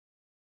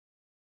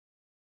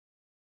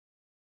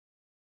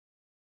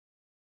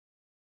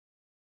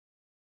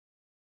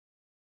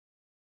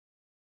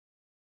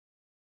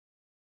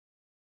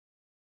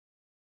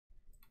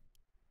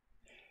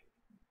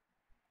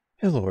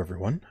Hello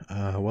everyone,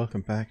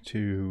 welcome back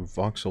to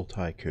Voxel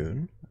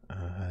Tycoon.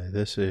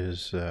 This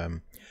is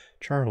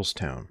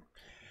Charlestown.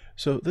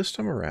 So this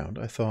time around,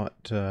 I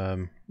thought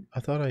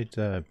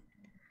I'd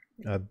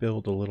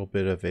build a little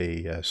bit of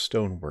a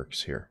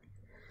stoneworks here.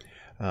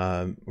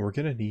 We're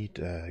gonna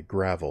need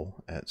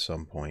gravel at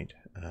some point,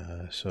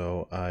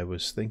 so I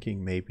was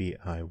thinking maybe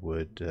I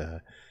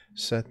would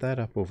set that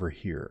up over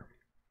here.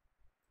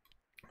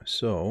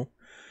 So.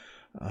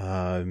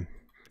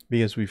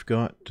 Because we've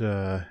got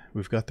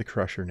the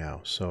crusher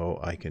now, so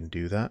I can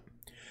do that.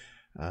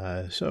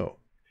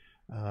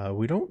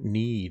 We don't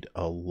need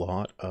a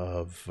lot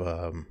of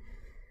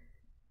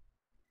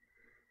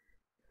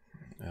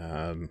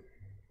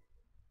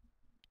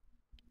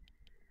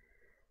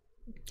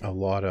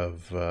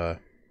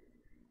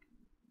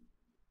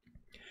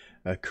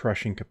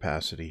crushing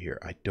capacity here.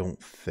 I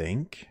don't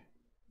think.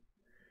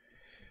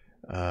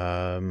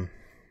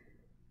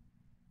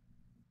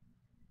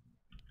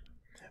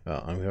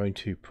 I'm going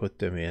to put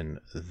them in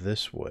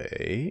this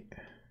way.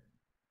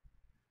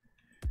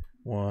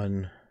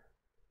 1,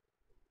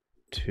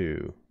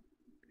 2.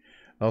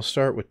 I'll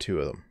start with 2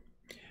 of them.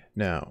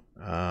 Now,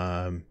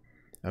 I'm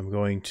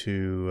going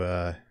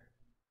to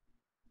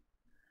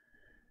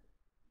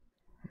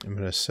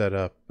set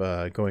up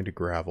going to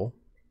gravel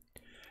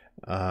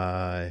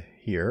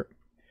here,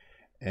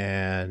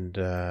 and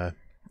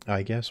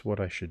I guess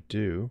what I should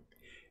do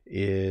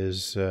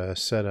is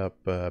set up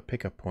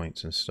pickup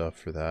points and stuff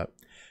for that.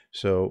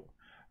 So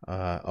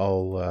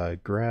I'll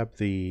grab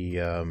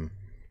the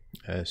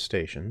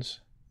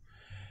stations.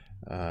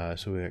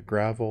 So we got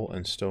gravel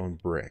and stone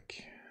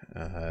brick.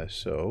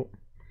 So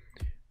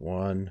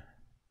 1,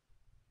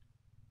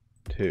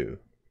 2.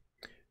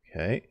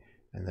 Okay,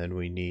 and then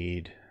we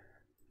need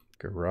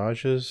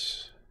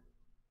garages.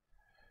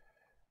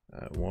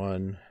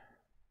 1,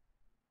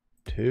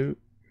 2,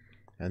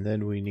 and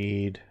then we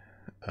need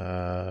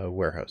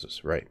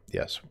warehouses. Right?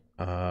 Yes,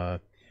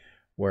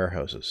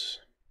 warehouses.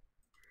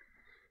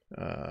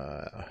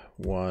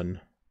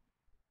 1,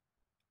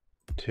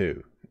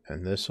 2,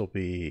 and this will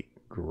be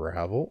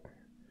gravel.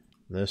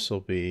 This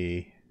will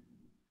be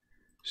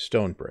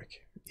stone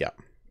brick. Yeah.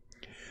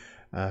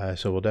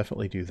 So we'll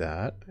definitely do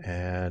that,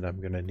 and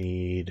I'm gonna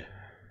need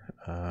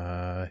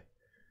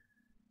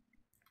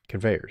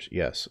conveyors.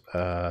 Yes,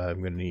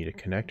 I'm gonna need a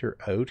connector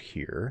out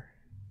here,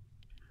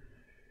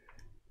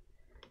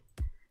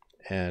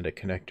 and a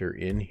connector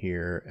in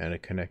here, and a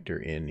connector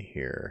in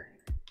here.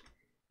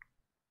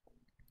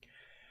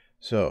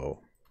 So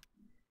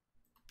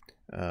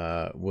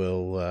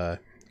we'll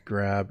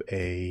grab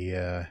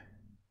a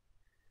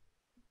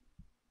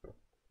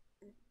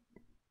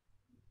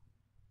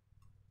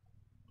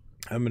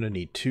I'm gonna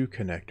need 2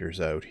 connectors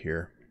out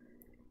here.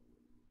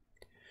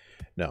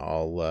 Now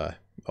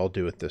I'll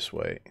do it this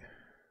way,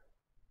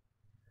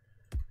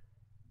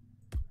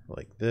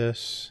 like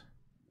this,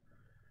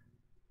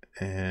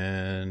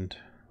 and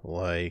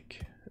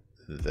like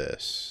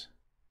this,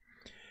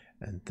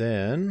 and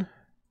then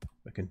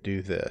I can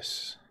do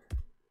this.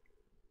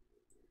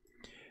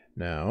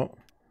 Now,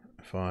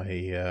 if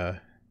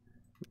I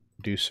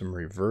do some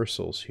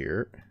reversals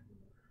here,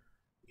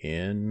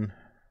 in,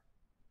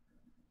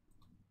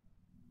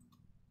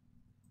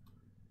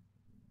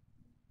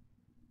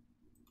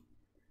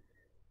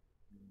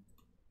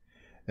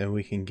 and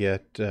we can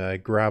get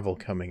gravel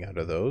coming out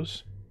of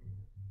those.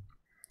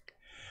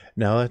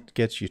 Now that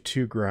gets you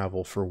 2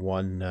 gravel for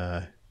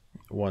one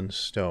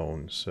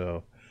stone,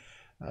 so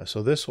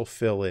this will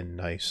fill in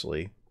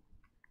nicely.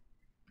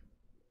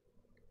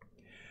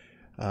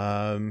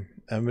 I'm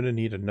going to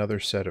need another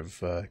set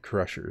of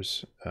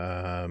crushers,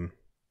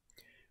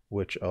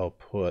 which I'll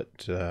put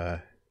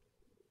the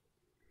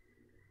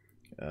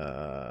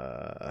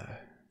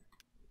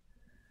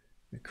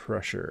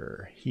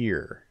crusher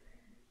here.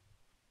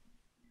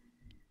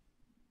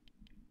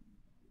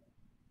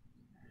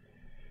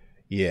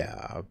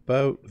 Yeah,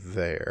 about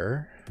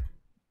there.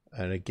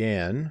 And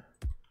again,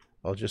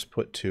 I'll just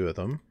put 2 of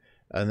them,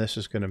 and this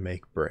is going to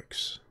make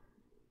bricks.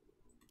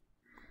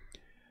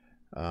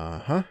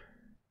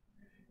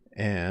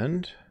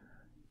 And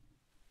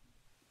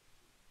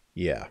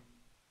yeah.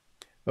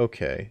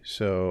 Okay,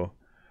 so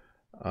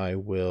I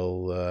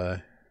will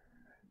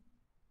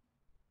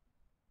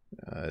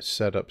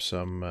set up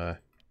some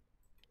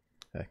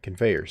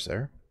conveyors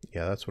there.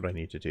 Yeah, that's what I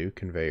need to do,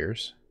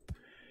 conveyors.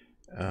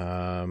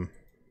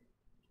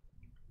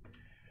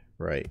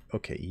 Right,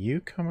 okay, you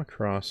come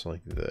across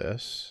like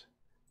this,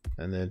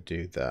 and then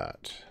do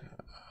that.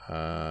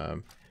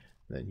 Then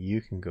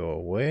you can go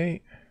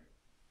away,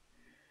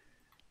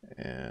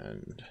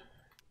 and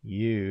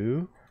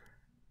you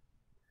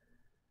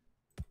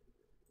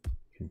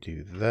can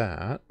do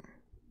that,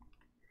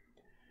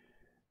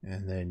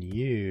 and then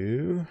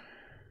you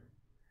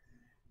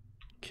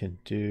can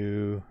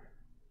do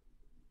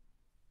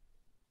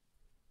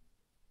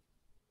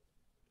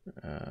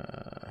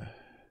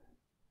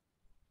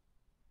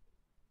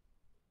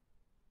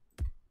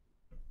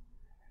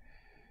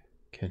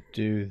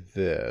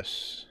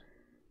this.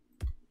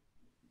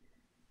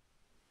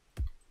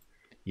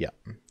 Yeah,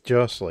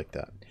 just like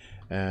that.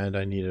 And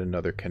I need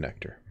another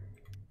connector,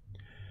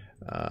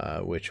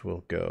 which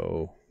will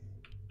go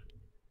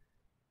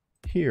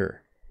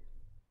here.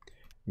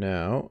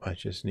 Now I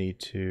just need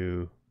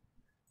to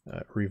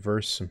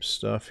reverse some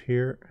stuff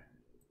here.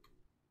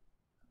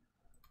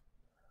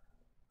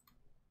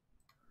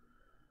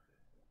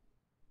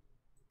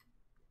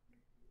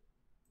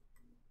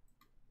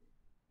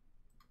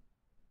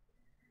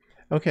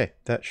 Okay,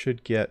 that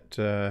should get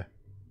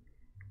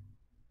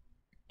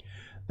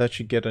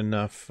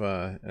enough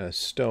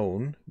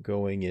stone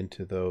going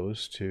into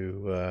those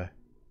to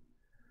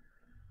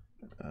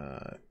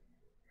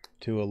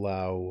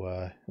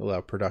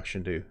allow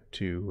production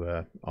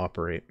to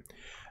operate.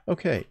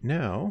 Okay,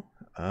 now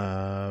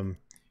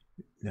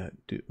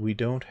we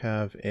don't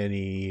have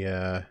any.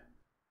 I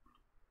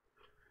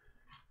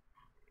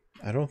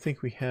don't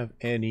think we have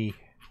any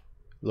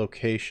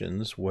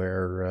locations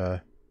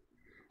where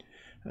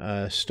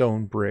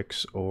stone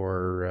bricks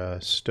or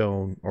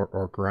stone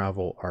or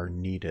gravel are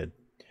needed.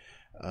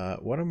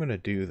 What I'm going to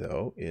do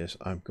though is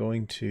I'm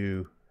going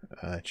to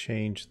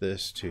change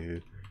this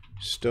to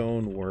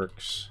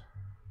Stoneworks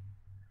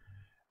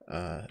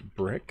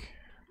brick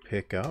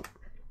pickup,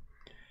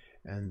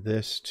 and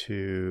this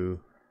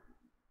to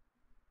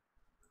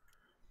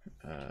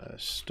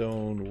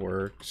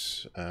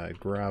Stoneworks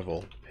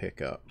gravel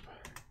pickup,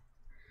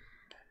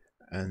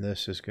 and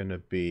this is going to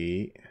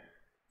be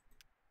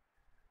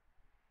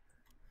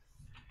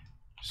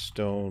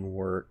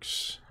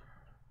Stoneworks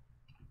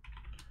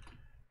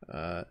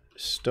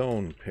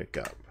stone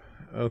pickup.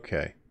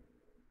 Okay.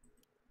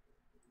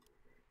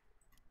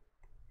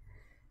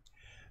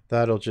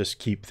 That'll just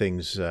keep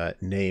things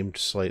named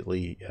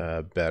slightly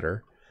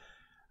better.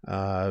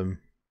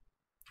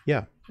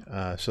 Yeah,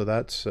 so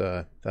that's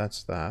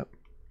that.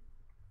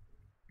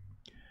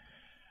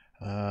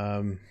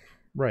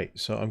 Right,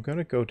 so I'm going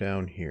to go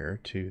down here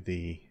to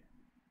the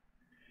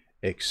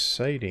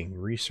exciting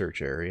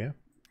research area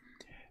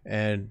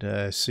and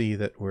see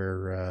that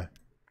we're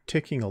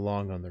ticking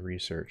along on the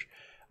research.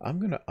 I'm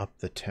going to up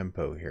the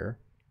tempo here,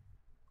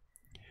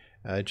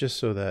 just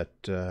so that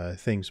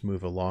things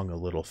move along a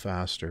little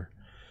faster.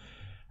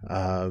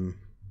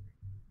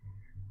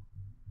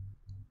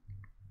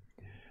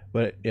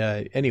 But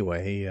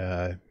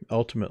anyway,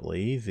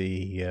 ultimately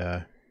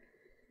the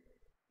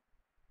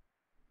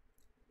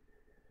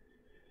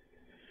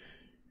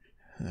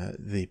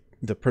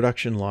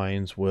production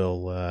lines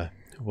will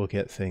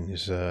get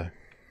things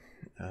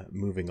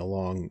moving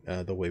along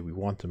the way we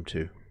want them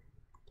to.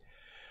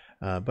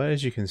 But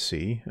as you can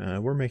see,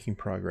 we're making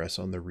progress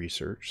on the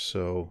research,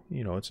 so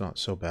it's not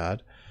so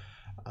bad.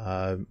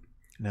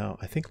 Now,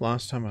 I think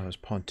last time I was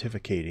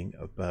pontificating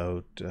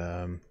about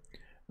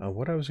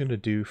what I was going to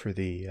do for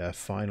the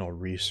final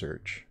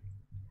research.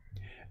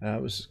 And I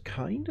was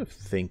kind of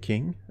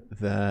thinking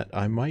that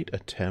I might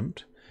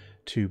attempt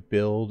to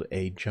build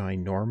a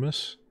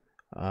ginormous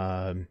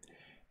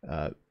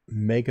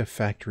mega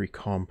factory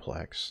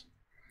complex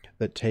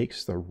that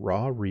takes the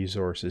raw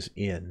resources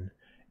in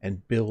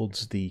and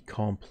builds the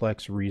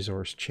complex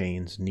resource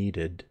chains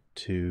needed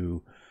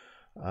to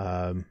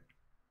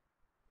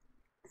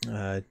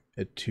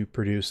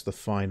produce the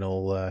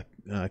final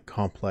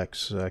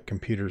complex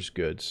computers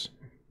goods.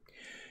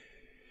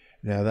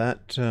 Now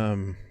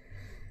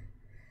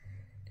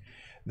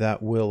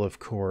that will of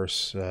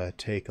course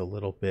take a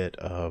little bit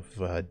of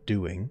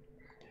doing,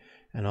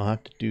 and I'll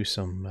have to do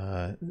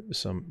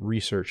some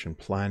research and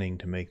planning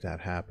to make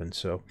that happen.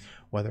 So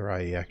whether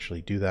I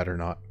actually do that or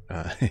not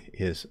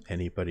is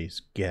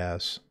anybody's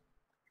guess.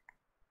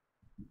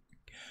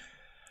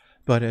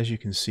 But as you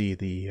can see,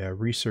 the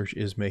research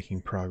is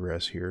making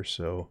progress here,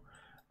 so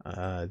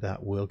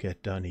that will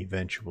get done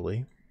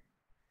eventually.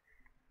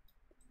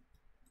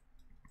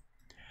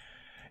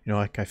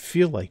 Like I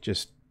feel like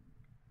just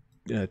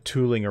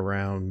tooling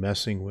around,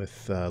 messing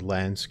with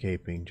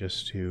landscaping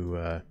just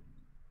to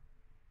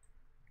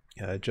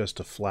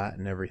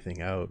flatten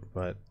everything out,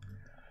 but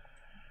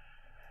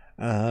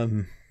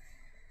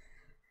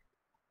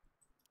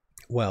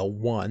well,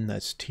 one,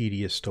 that's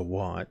tedious to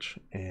watch,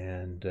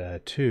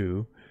 and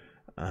two,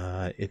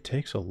 it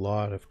takes a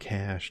lot of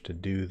cash to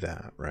do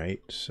that,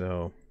 right?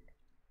 So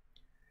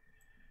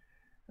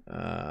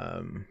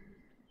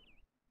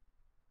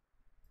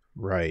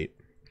right.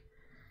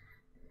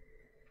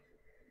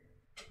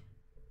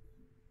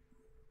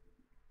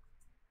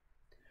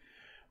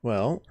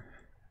 Well,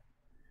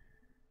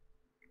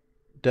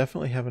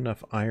 definitely have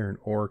enough iron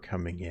ore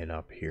coming in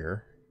up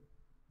here.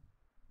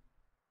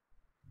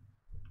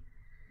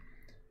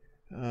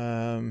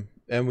 And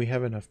we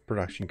have enough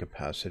production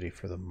capacity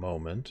for the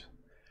moment.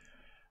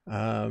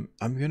 I'm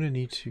going to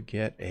need to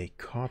get a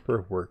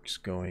copper works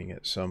going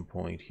at some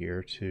point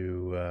here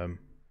to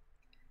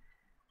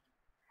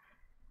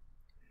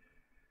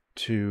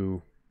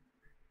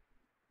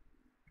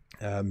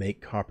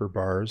make copper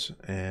bars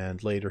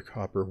and later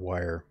copper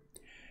wire.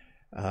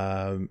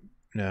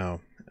 Now,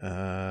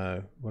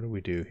 what do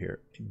we do here?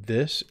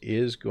 This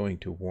is going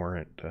to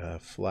warrant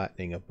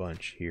flattening a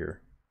bunch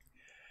here.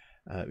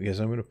 because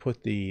I'm going to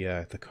put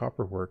the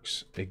copper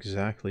works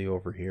exactly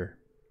over here.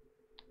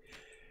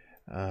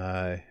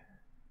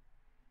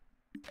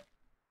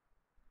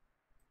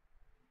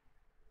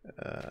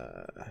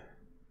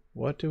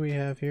 What do we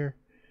have here?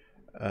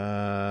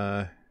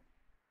 Oh.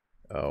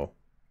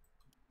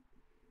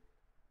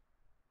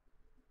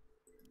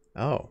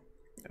 Oh,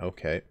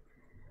 okay.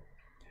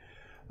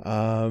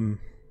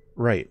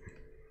 Right.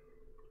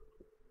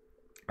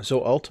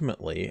 So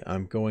ultimately,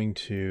 I'm going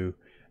to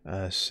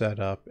set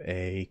up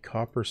a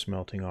copper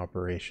smelting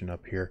operation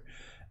up here.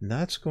 And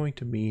that's going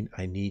to mean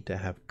I need to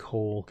have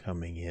coal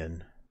coming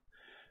in.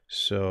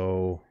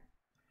 So,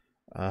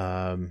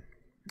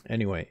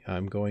 anyway,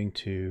 I'm going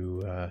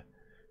to,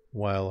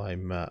 while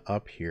I'm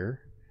up here,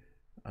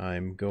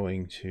 I'm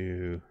going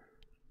to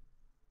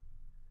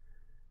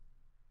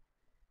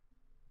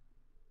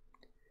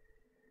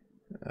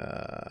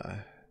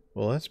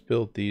well, let's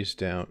build these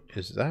down.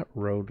 Is that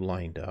road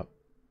lined up?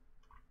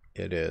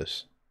 It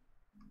is.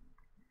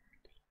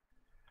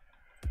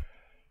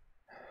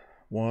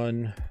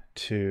 1,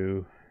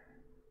 2,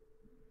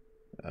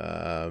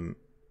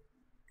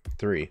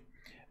 3.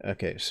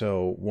 Okay,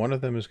 so one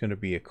of them is going to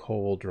be a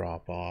coal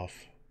drop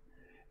off,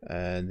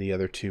 and the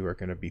other two are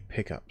going to be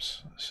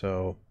pickups.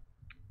 So,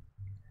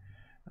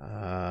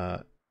 I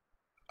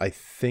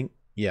think,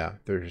 yeah,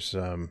 there's,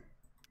 so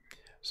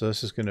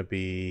this is going to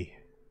be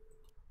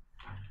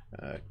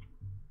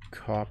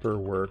Copper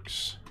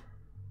Works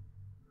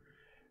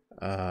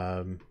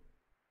bar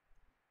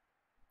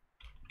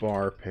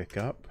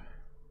pickup,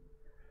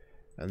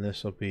 and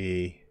this will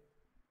be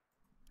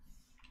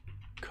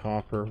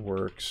Copper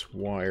Works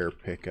wire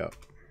pickup.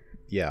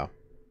 Yeah.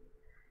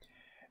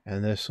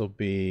 And this will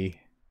be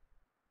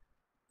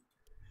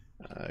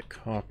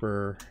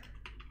Copper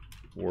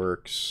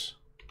Works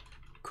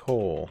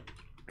coal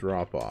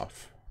drop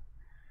off.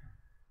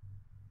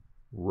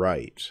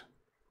 Right.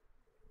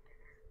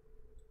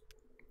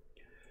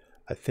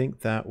 I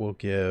think that will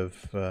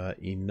give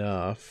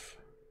enough.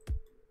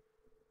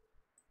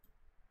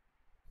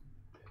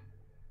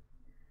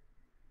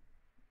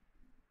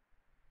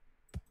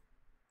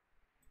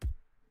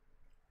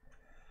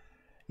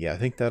 Yeah, I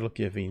think that'll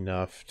give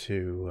enough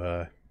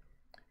to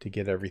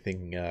get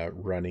everything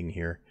running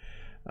here.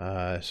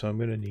 So I'm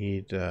going to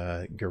need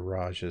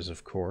garages,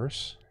 of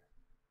course.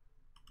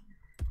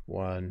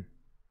 1,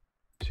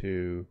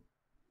 2,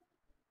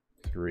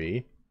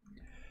 3.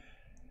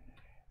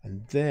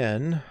 And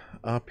then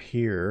up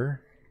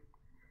here,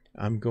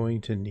 I'm going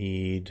to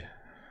need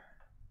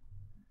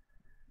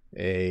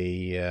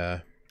a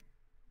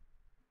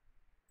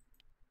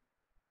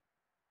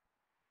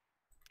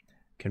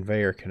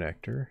conveyor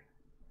connector.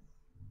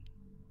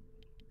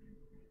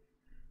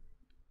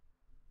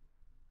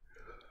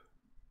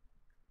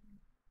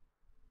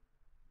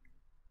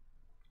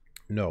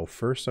 No,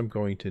 first I'm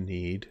going to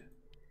need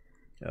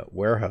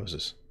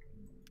warehouses.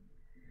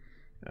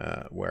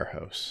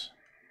 Warehouse.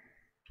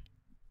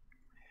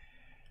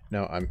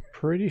 Now, I'm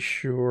pretty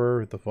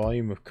sure the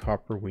volume of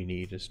copper we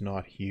need is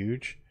not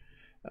huge.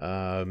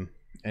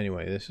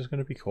 Anyway, this is going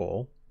to be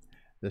coal.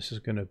 This is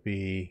going to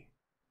be...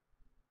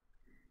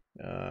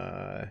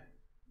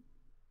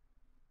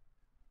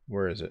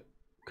 where is it?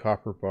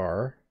 Copper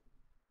bar.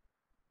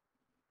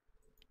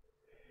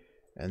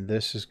 And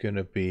this is going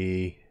to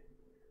be...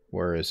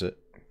 where is it?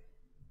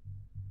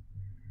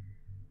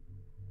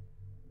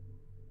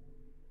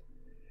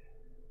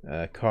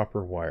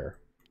 Copper wire.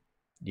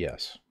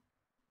 Yes.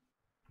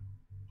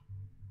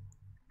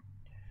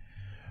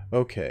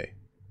 Okay.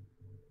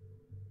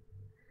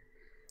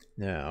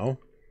 Now,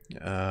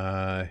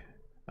 I'm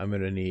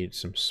going to need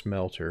some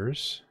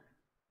smelters.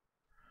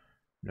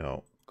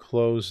 No,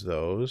 close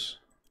those.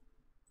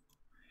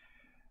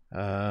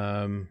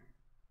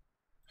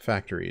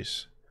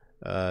 Factories.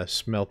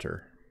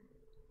 Smelter.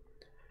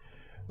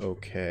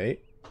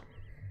 Okay.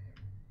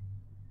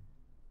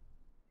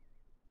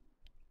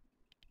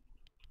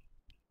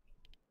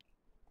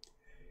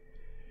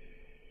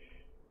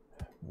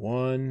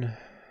 One.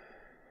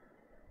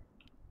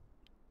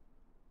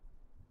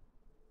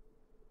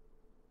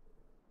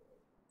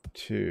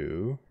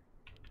 2,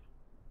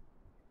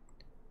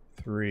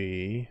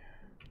 3,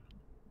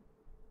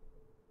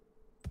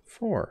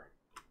 4.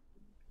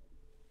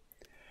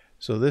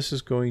 So this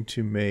is going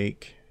to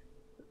make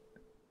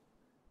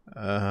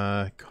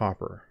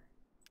copper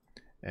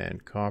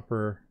and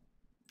copper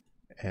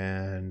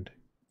and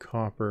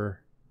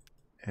copper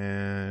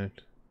and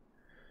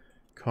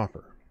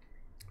copper.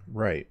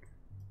 Right.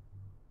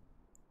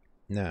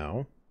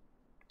 Now,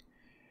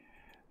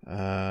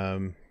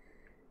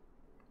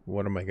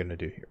 what am I going to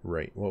do here?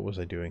 Right. What was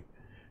I doing?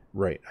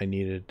 Right. I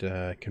needed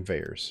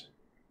conveyors.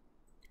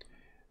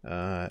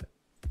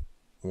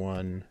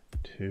 1,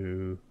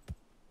 2,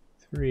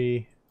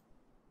 3,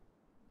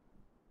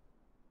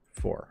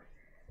 4.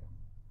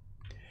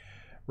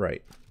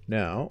 Right.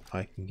 Now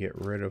I can get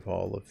rid of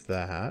all of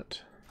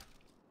that.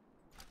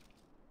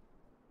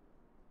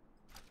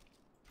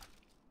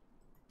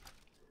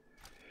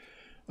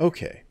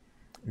 Okay.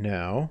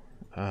 Now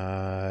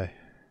I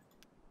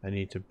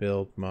need to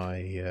build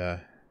my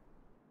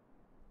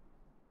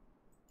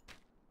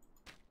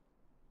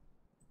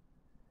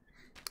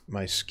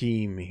my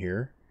scheme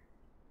here.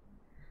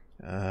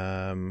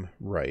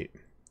 Right.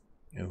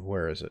 And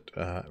where is it?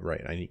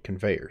 Right, I need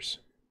conveyors.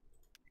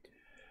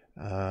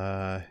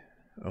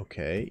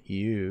 Okay,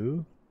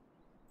 you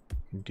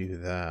can do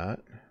that.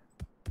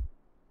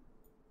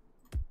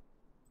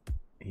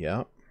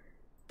 Yep.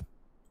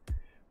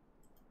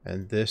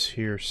 And this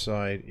here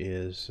side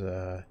is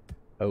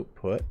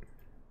output.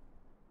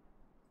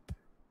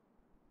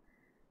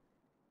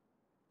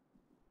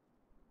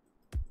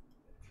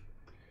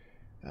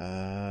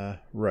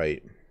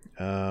 Right.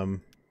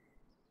 And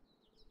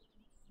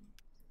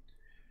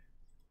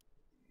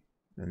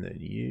then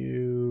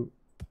you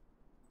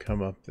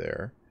come up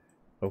there.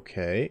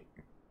 Okay.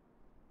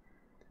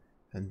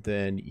 And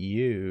then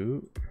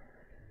you...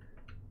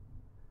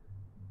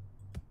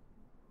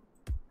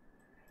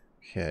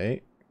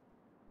 Okay.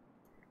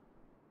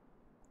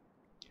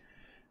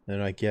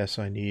 Then I guess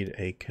I need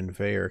a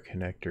conveyor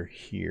connector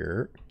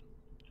here.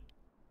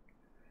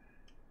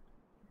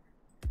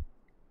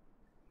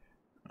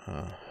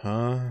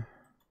 Uh-huh.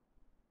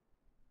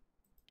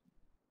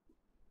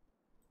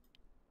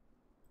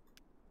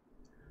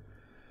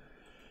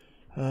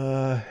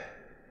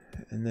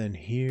 And then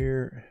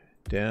here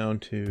down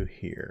to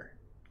here.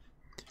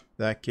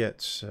 That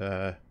gets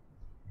the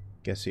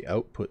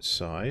output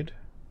side.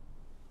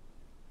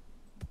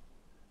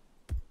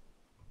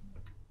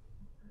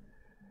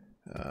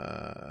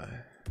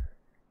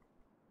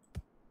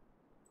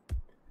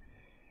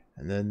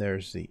 And then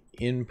there's the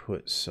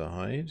input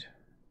side.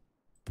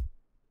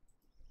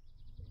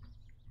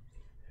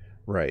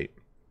 Right.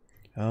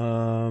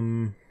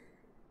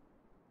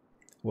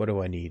 What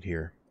do I need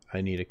here?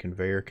 I need a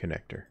conveyor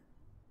connector.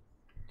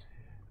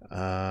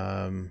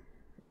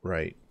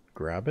 Right.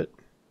 Grab it.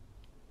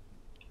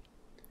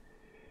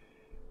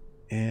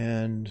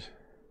 And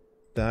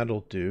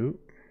that'll do.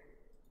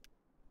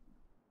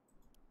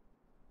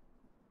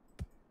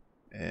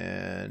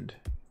 And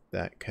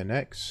that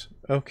connects.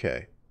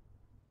 Okay.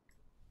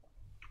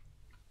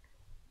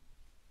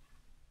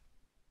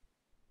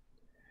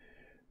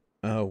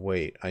 Oh,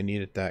 wait. I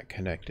needed that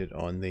connected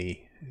on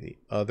the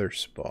other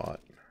spot.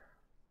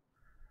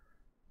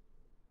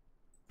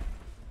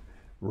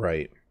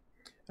 Right.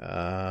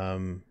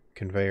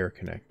 Conveyor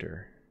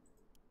connector.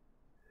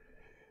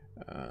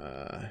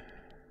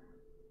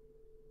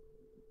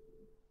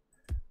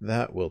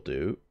 That will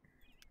do.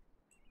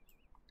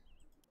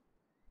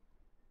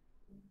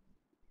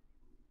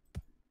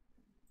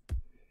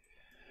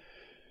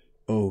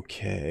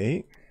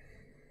 Okay.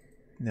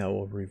 Now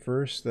we'll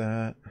reverse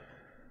that.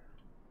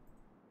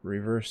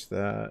 Reverse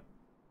that.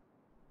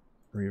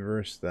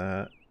 Reverse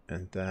that.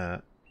 And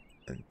that.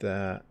 And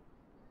that.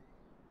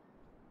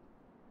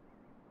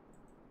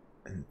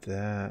 And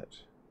that.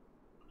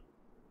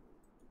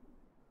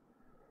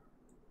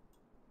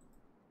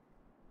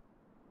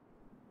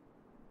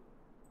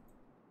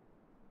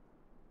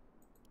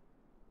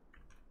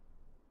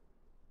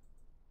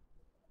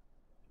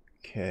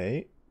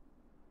 Okay.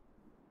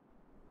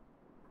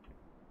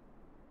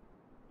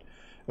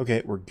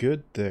 Okay, we're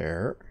good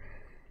there.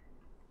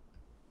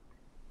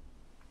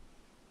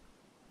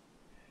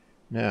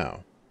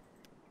 Now.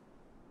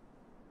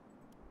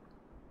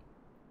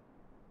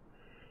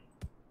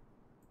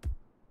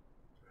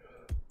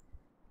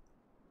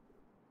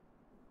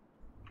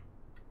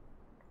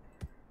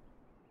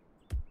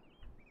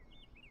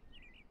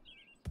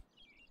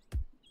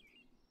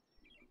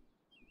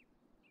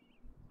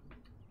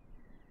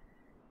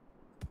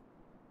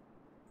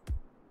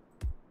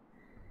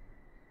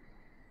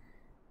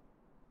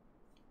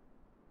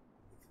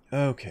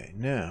 Okay,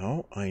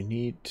 now I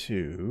need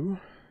to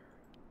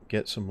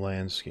get some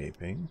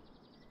landscaping.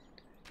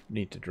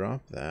 Need to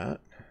drop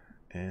that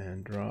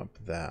and drop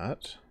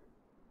that.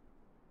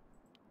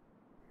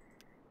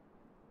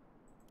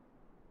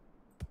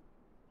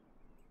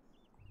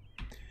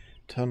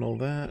 Tunnel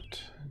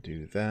that,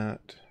 do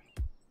that.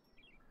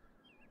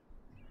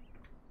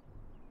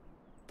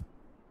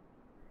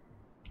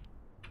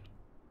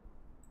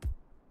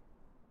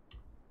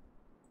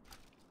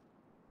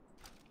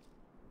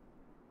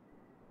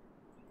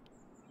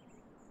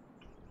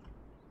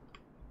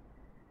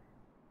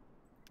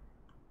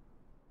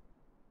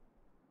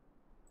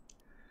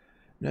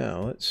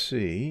 Now let's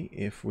see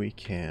if we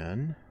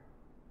can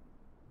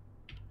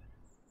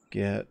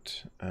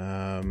get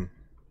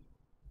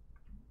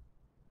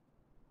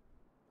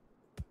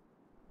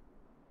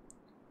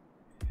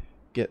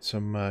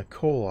some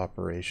coal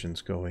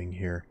operations going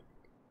here.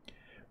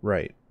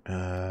 Right,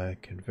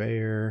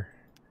 conveyor,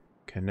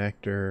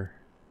 connector.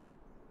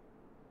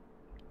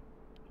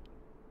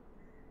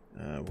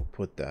 We'll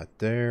put that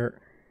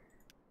there.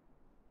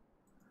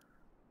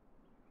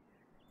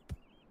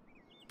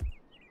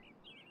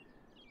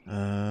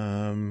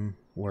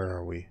 Where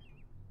are we?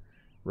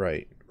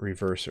 Right,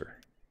 reverser.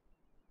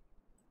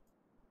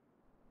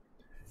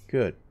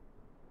 Good.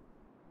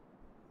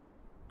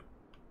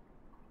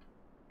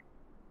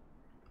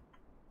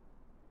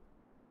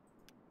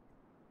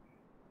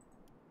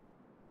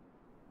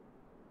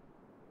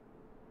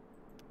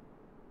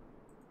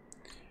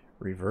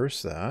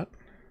 Reverse that.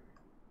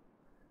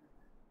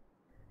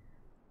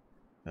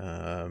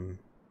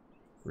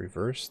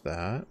 Reverse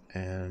that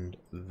and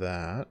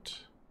that.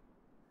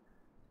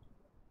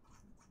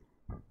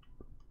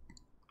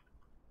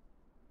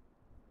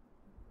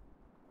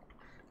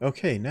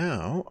 Okay,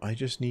 now I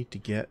just need to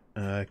get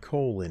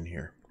coal in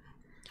here.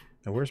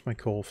 Now, where's my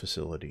coal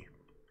facility?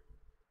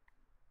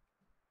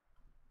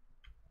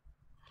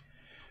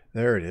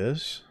 There it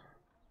is.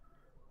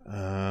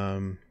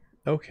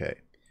 Okay,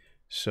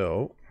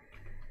 so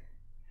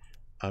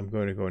I'm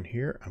going to go in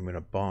here. I'm going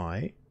to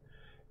buy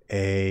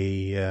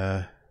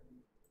a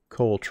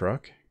coal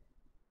truck.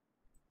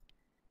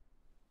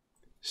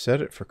 Set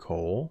it for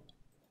coal.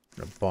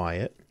 I'm going to buy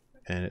it,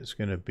 and it's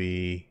going to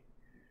be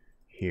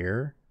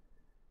here.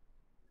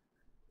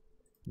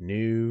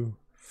 New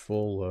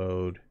full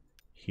load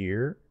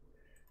here.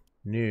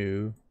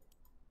 New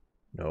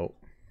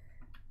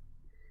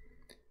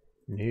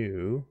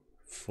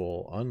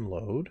full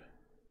unload.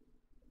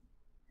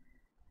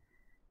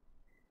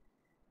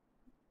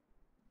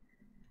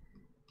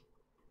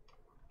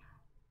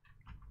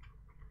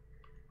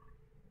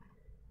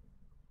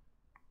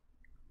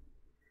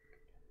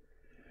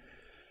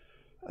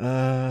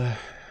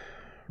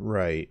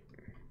 Right.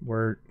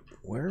 Where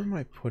am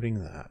I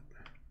putting that?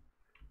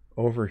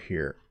 Over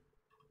here.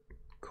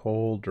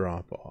 Coal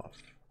drop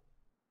off.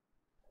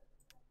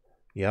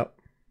 Yep.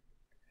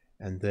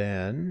 And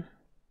then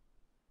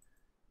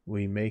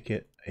we make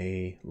it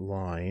a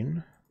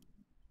line.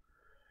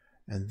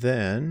 And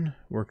then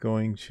we're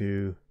going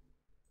to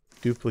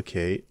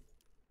duplicate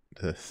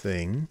the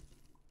thing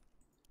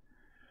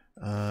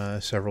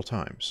several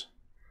times.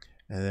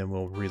 And then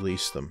we'll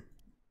release them.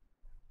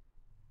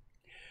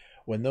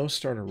 When those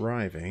start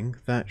arriving,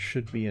 that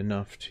should be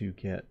enough to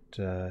get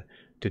to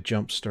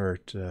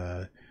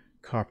jumpstart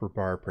copper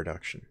bar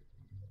production.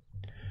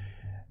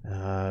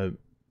 And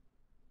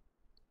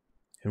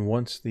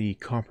once the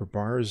copper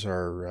bars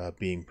are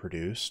being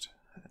produced,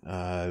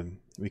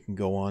 we can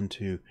go on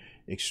to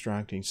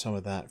extracting some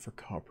of that for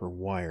copper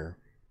wire.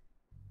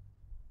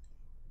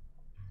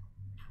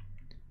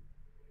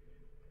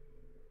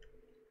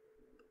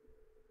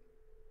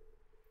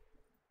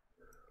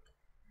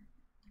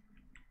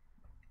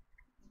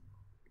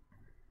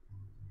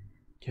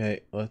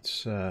 Okay,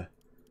 let's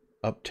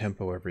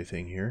up-tempo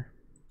everything here.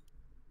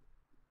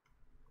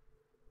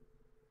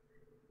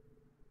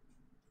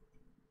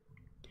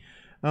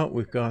 Oh,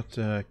 we've got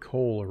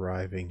coal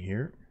arriving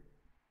here.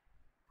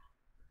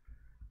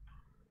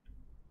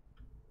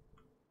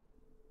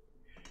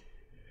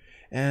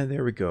 And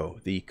there we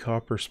go. The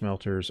copper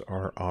smelters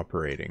are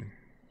operating.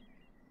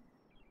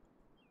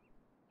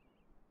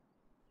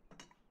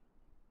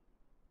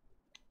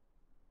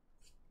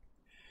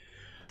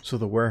 So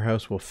the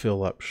warehouse will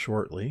fill up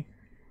shortly.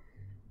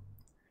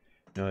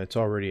 Now it's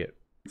already at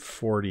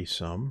 40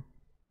 some.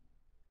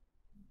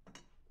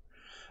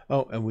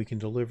 Oh, and we can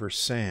deliver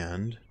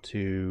sand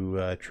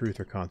to Truth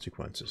or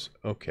Consequences.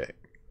 Okay.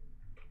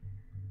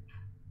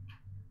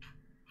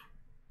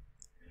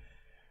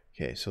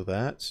 Okay, so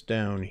that's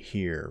down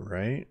here,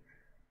 right?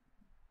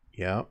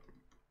 Yep.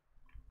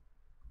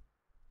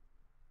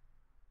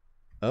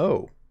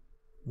 Oh,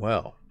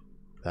 well,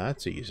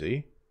 that's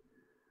easy.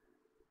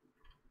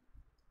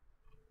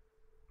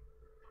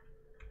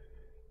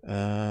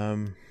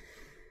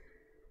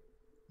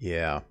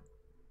 Yeah.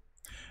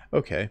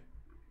 Okay.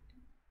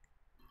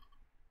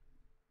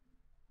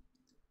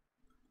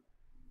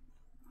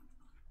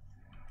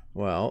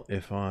 Well,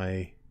 if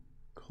I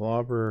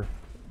clobber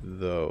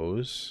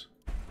those,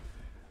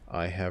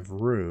 I have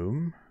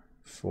room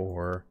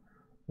for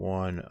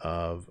one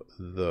of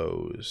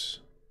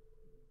those.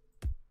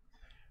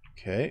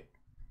 Okay.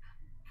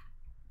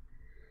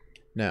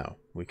 Now,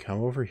 we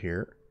come over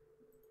here.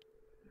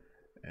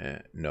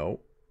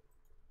 No.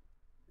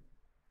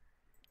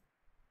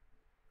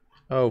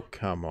 Oh,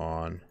 come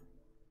on.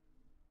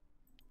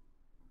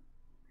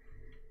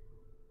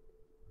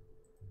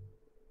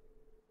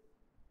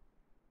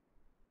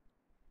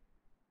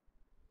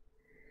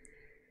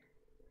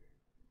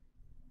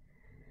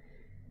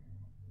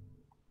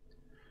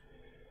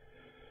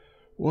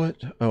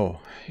 What? Oh,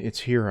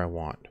 it's here I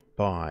want.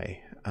 Buy.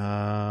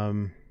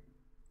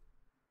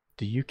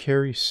 Do you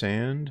carry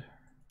sand?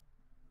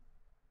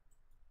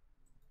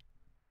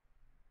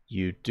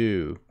 You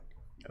do.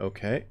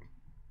 Okay.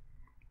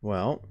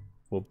 Well,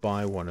 we'll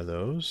buy one of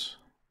those.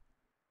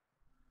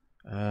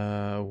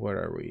 What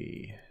are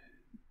we?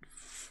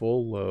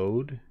 Full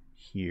load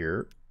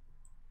here.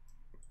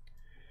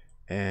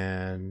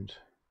 And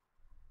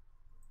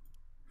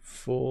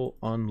full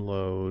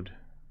unload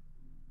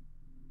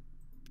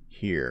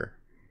here.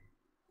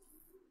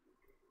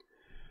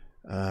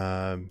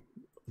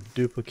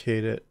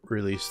 Duplicate it,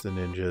 release the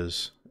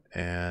ninjas,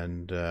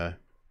 and then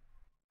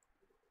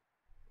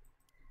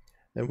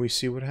we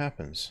see what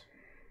happens.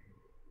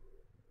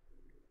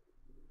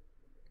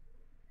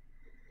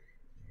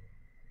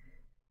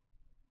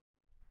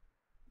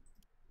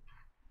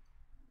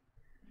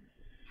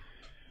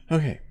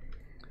 Okay,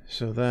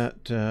 so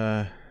that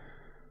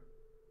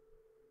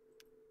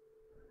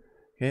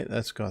okay,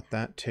 that's got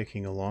that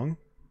ticking along.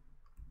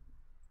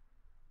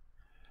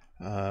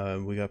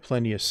 We got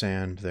plenty of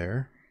sand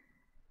there.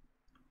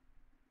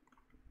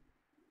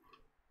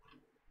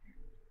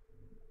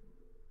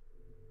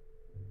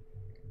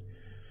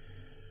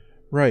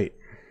 Right.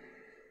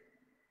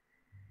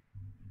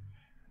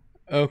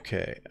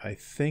 Okay, I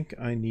think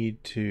I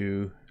need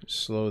to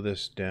slow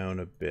this down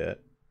a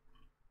bit.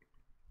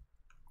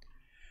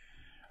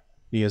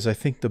 Because I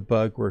think the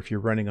bug where if you're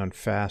running on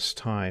fast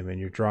time and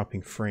you're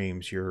dropping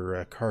frames,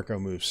 your cargo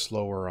moves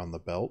slower on the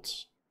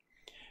belts.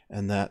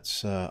 And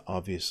that's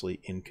obviously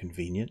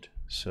inconvenient.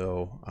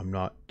 So I'm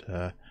not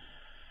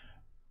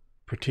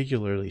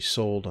particularly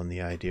sold on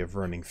the idea of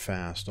running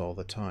fast all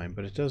the time,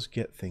 but it does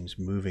get things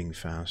moving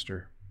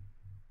faster.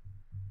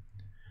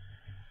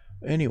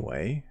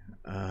 Anyway,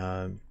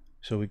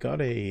 so we got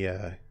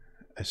a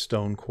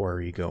stone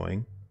quarry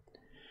going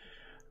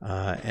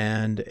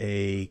and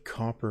a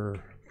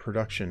copper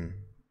production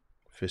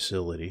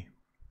facility,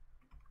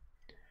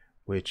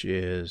 which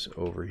is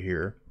over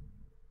here.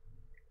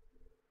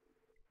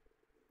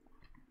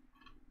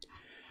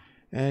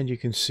 And you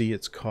can see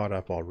it's caught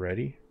up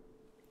already.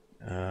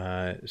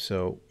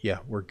 So yeah,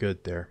 we're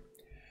good there.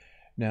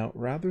 Now,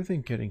 rather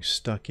than getting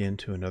stuck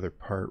into another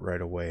part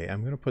right away,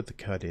 I'm going to put the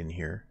cut in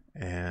here,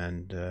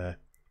 and and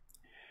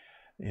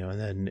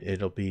then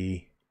it'll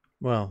be,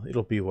 well,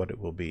 it'll be what it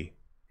will be.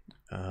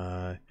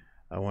 I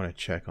want to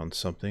check on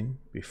something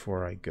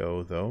before I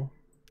go, though.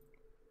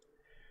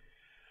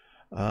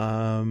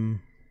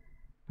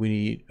 We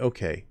need,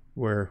 okay,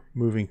 we're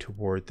moving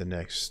toward the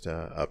next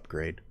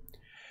upgrade.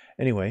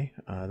 Anyway,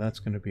 that's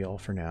going to be all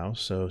for now,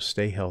 so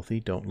stay healthy,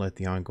 don't let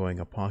the ongoing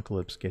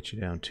apocalypse get you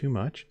down too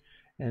much,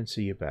 and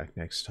see you back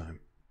next time.